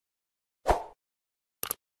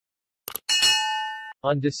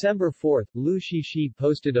On December 4, Liu Shishi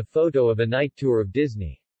posted a photo of a night tour of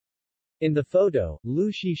Disney. In the photo,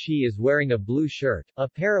 Liu Shishi is wearing a blue shirt, a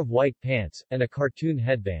pair of white pants, and a cartoon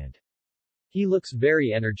headband. He looks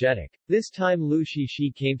very energetic. This time Liu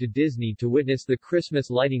Shishi came to Disney to witness the Christmas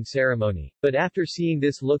lighting ceremony, but after seeing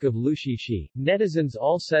this look of Liu Shishi, netizens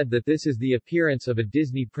all said that this is the appearance of a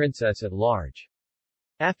Disney princess at large.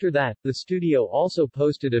 After that, the studio also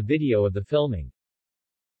posted a video of the filming.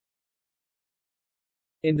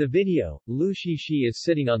 In the video, Liu Shishi is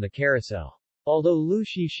sitting on the carousel. Although Liu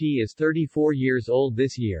Shishi is 34 years old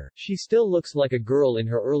this year, she still looks like a girl in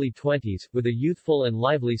her early 20s, with a youthful and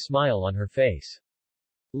lively smile on her face.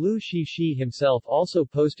 Liu Shishi himself also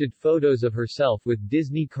posted photos of herself with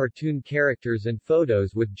Disney cartoon characters and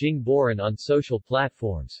photos with Jing Boran on social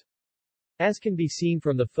platforms. As can be seen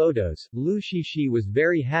from the photos, Liu Shishi was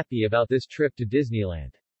very happy about this trip to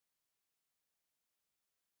Disneyland.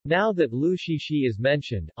 Now that Liu Shishi is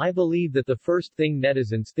mentioned, I believe that the first thing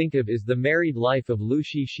netizens think of is the married life of Liu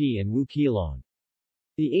Shishi and Wu Qilong.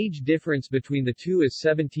 The age difference between the two is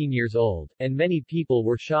 17 years old, and many people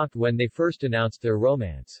were shocked when they first announced their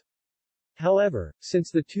romance. However, since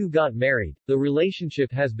the two got married, the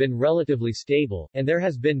relationship has been relatively stable, and there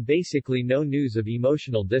has been basically no news of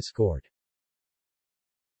emotional discord.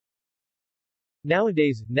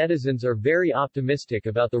 Nowadays, netizens are very optimistic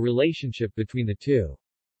about the relationship between the two.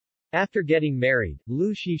 After getting married,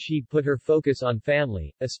 Liu Shishi put her focus on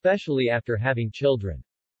family, especially after having children.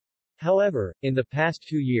 However, in the past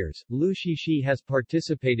 2 years, Liu Shishi has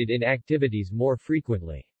participated in activities more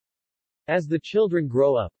frequently. As the children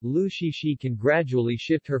grow up, Liu Shishi can gradually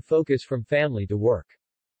shift her focus from family to work.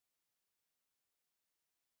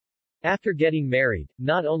 After getting married,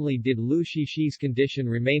 not only did Liu Shishi's condition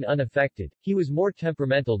remain unaffected, he was more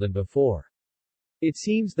temperamental than before. It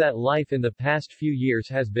seems that life in the past few years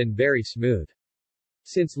has been very smooth.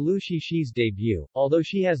 Since Liu Shishi's debut, although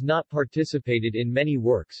she has not participated in many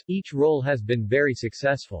works, each role has been very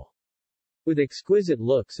successful. With exquisite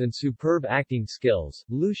looks and superb acting skills,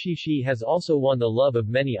 Liu Shishi has also won the love of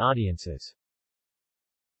many audiences.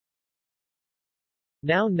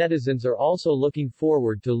 Now netizens are also looking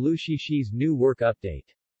forward to Liu Shishi's new work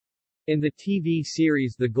update. In the TV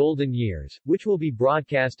series The Golden Years, which will be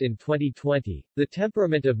broadcast in 2020, the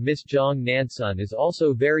temperament of Miss Zhang Nansun is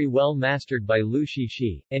also very well mastered by Liu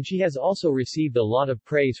Shishi, and she has also received a lot of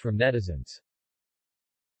praise from netizens.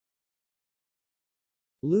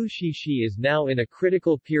 Liu Shishi is now in a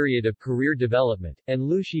critical period of career development, and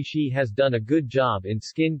Liu Shishi has done a good job in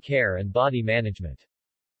skin care and body management.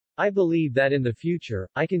 I believe that in the future,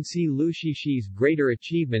 I can see Liu Shishi's greater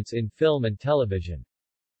achievements in film and television.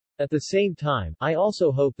 At the same time, I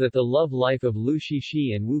also hope that the love life of Liu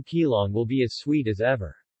Shishi and Wu Qilong will be as sweet as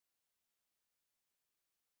ever.